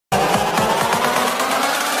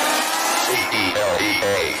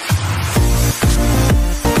Hello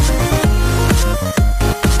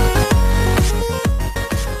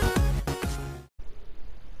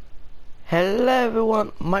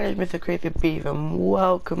everyone, my name is Mr. Crazy Beef and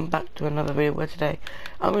welcome back to another video where today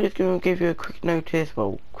I'm just going to give you a quick notice,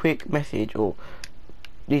 well, quick message, or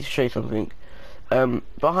need to show you something.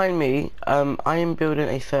 Behind me, I am building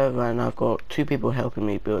a server and I've got two people helping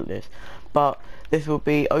me build this, but this will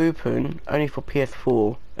be open only for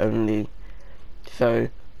PS4 only, so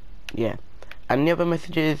yeah. And the other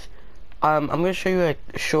message is, I'm going to show you a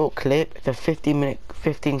short clip. It's a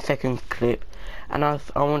 15 second clip, and I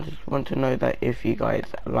want to know that if you guys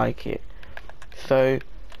like it. So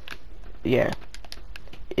yeah,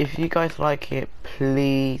 if you guys like it,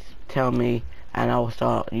 please tell me and I'll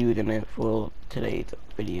start using it for today's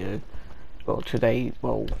video, well,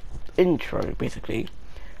 intro basically.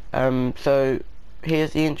 So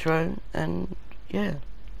here's the intro, and yeah.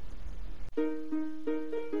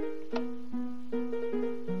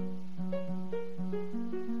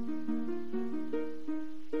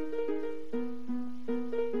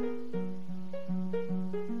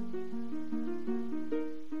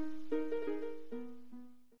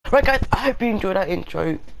 Right guys, I hope you enjoyed that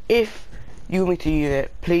intro. If you want me to use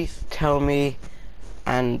it, please tell me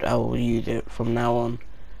and I will use it from now on.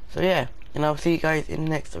 So yeah, and I'll see you guys in the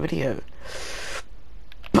next video.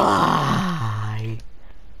 Bye.